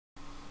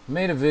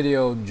Made a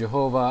video,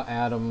 Jehovah,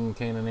 Adam,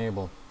 Cain, and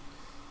Abel.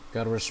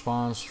 Got a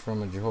response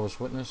from a Jehovah's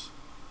Witness.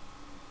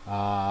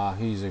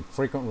 He's a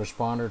frequent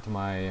responder to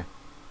my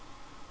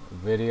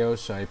videos,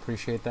 so I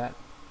appreciate that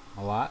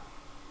a lot.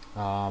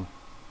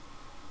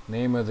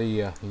 Name of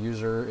the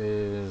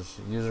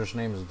user's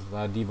name is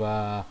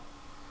Divala.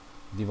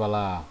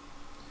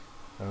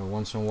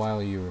 Once in a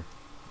while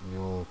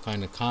you'll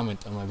kind of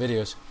comment on my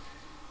videos.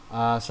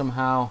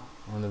 Somehow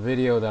on the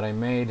video that I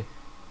made,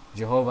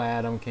 Jehovah,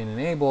 Adam, Cain,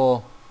 and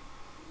Abel,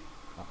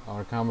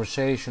 our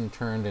conversation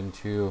turned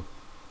into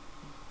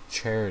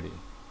charity.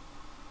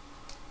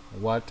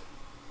 What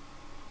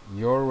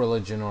your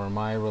religion or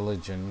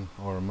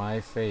my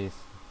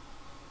faith,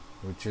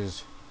 which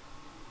is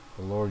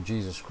the Lord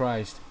Jesus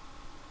Christ,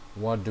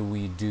 what do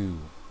we do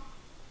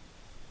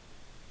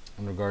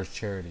in regards to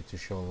charity to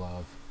show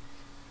love?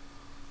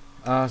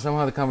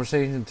 Somehow the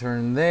conversation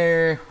turned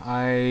there.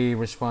 I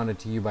responded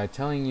to you by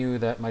telling you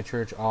that my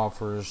church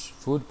offers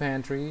food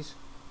pantries,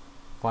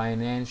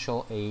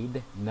 financial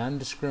aid,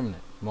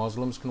 non-discriminate.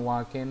 Muslims can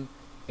walk in,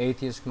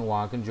 atheists can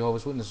walk in,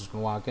 Jehovah's Witnesses can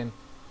walk in.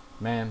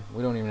 Man,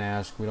 we don't even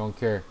ask, we don't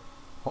care.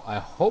 I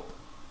hope,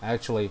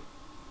 actually,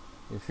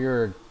 if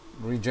you're a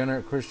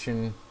regenerate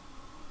Christian,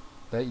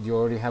 that you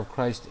already have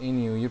Christ in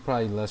you, you're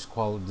probably less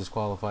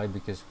disqualified,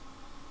 because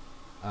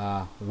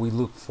we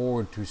look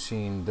forward to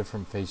seeing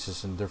different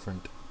faces and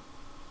different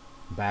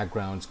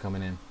backgrounds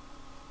coming in,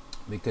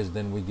 because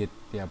then we get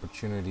the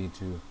opportunity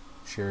to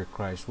share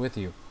Christ with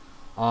you.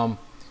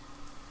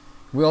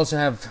 We also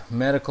have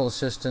medical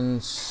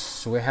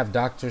assistants. We have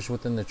doctors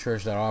within the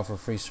church that offer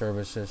free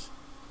services.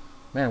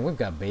 Man, we've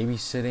got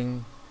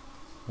babysitting.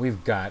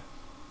 We've got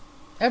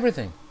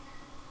everything.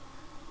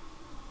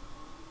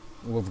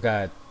 We've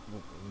got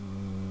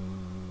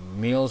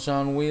Meals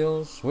on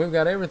Wheels. We've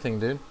got everything,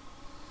 dude.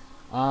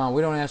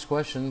 We don't ask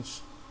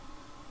questions.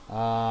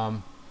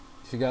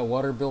 If you got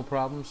water bill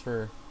problems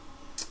or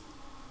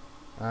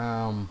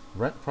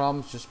rent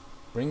problems, just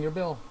bring your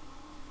bill.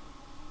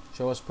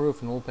 Show us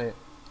proof and we'll pay it.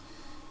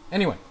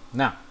 Anyway,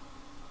 now,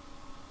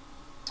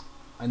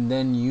 and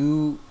then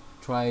you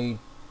try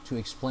to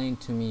explain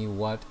to me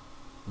what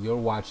your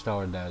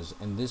Watchtower does,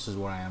 and this is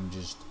where I am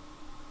just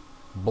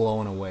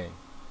blown away.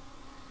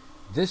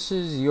 This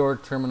is your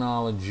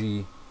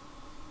terminology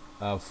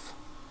of,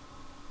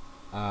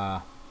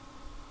 or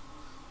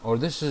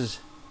this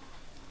is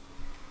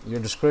your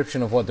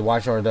description of what the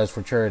Watchtower does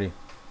for charity.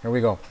 Here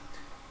we go.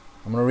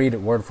 I'm going to read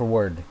it word for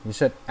word. You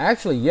said,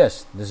 actually,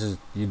 yes,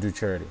 you do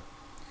charity.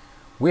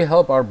 We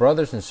help our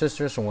brothers and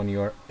sisters, and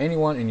when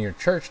anyone in your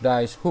church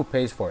dies, who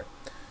pays for it?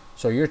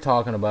 So you're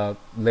talking about,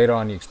 later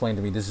on you explained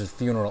to me, this is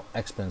funeral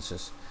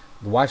expenses.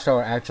 The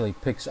Watchtower actually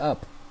picks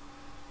up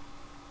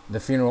the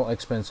funeral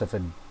expense of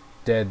a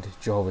dead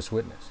Jehovah's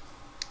Witness.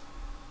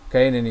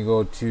 Okay, and then you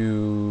go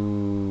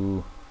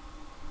to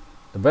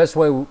the best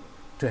way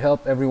to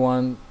help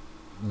everyone,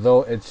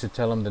 though, it's to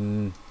tell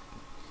them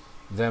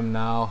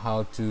now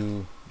how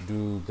to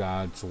do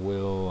God's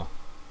will.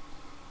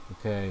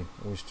 Okay,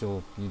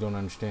 you don't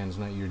understand. It's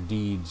not your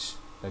deeds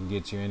that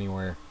gets you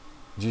anywhere.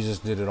 Jesus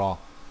did it all.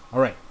 All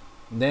right.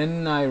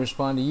 Then I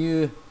respond to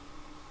you,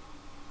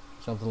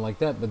 something like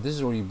that. But this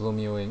is where you blew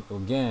me away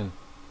again.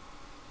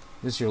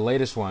 This is your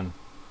latest one.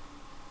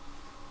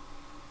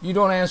 You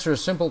don't answer a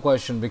simple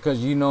question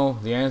because you know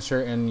the answer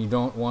and you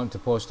don't want to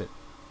post it.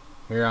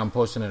 Here, I'm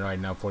posting it right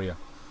now for you.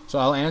 So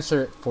I'll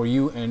answer it for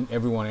you and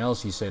everyone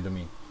else, he said to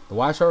me. The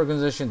Watchtower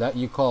organization that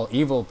you call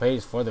evil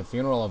pays for the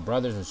funeral of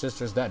brothers and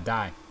sisters that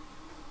die.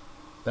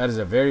 That is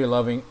a very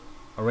loving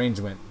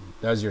arrangement.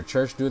 Does your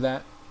church do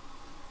that?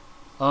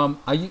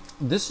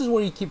 This is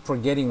what you keep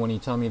forgetting when you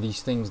tell me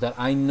these things, that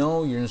I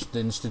know you're the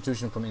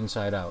institution from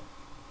inside out.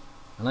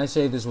 And I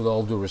say this with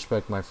all due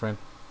respect, my friend.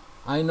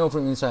 I know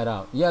from inside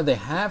out. Yeah, they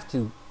have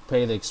to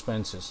pay the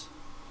expenses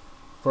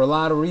for a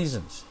lot of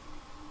reasons.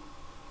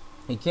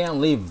 You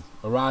can't leave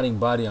a rotting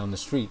body on the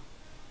street.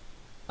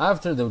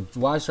 After the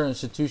Watchtower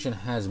institution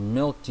has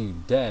milked you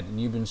dead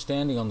and you've been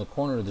standing on the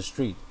corner of the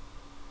street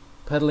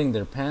peddling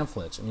their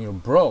pamphlets and you're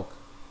broke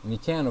and you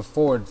can't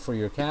afford for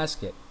your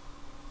casket,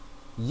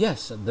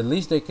 yes, the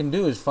least they can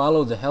do is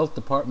follow the health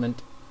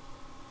department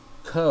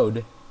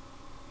code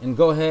and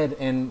go ahead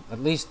and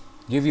at least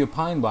give you a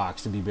pine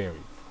box to be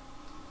buried.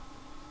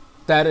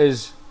 That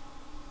is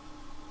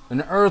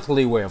an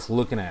earthly way of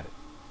looking at it.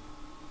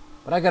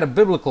 But I got a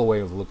biblical way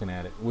of looking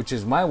at it, which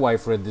is, my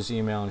wife read this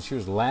email and she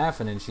was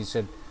laughing and she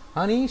said,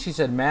 honey, she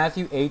said,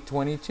 Matthew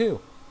 8:22.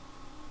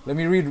 Let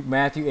me read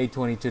Matthew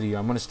 8:22 to you.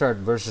 I'm going to start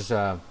verses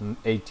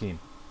 18. It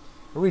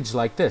reads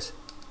like this.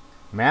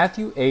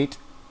 Matthew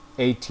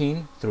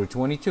 8:18 through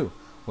 22.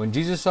 When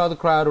Jesus saw the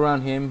crowd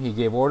around him, he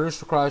gave orders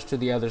to cross to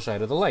the other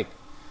side of the lake.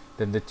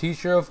 Then the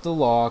teacher of the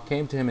law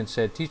came to him and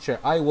said, Teacher,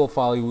 I will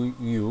follow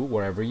you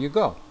wherever you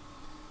go.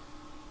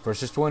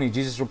 Verses 20,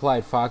 Jesus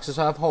replied, Foxes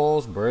have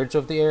holes, birds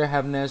of the air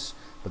have nests,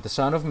 but the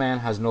Son of Man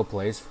has no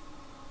place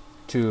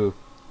to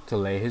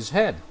lay his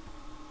head.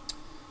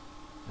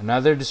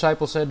 Another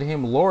disciple said to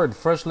him, Lord,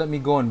 first let me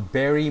go and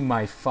bury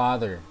my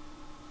father.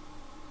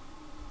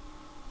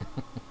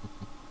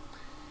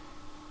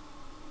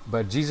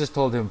 But Jesus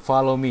told him,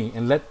 follow me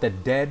and let the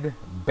dead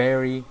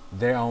bury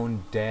their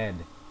own dead.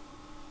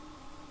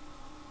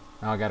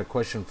 Now I got a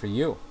question for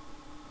you.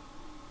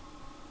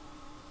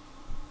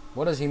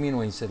 What does he mean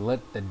when he said,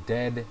 let the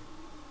dead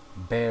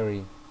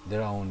bury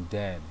their own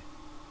dead?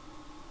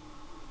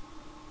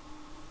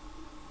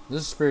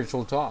 This is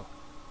spiritual talk.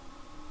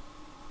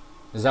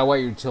 Is that what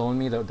you're telling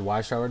me that the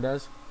Watchtower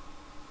does?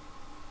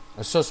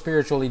 It's so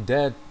spiritually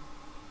dead,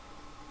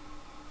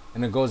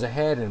 and it goes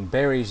ahead and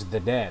buries the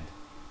dead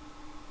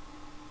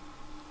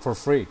for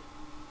free.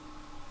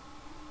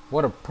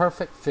 What a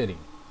perfect fitting.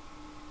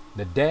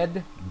 The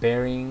dead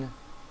burying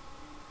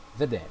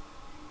the dead.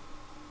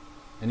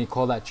 And he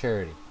called that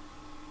charity.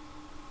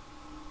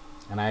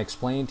 And I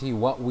explained to you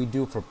what we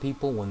do for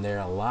people when they're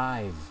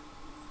alive,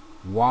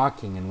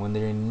 walking, and when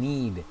they're in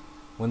need,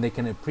 when they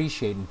can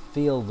appreciate and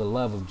feel the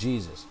love of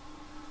Jesus.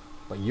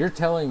 But you're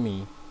telling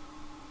me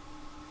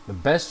the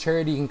best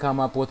charity you can come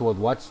up with, what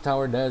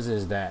Watchtower does,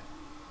 is that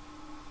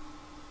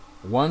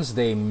once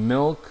they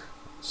milk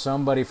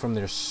somebody from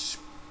their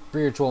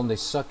spiritual and they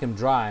suck him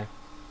dry,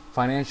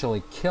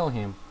 financially kill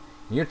him,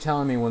 you're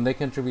telling me when they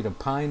contribute a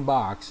pine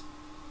box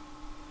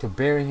to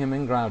bury him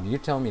in ground, you're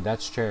telling me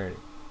that's charity.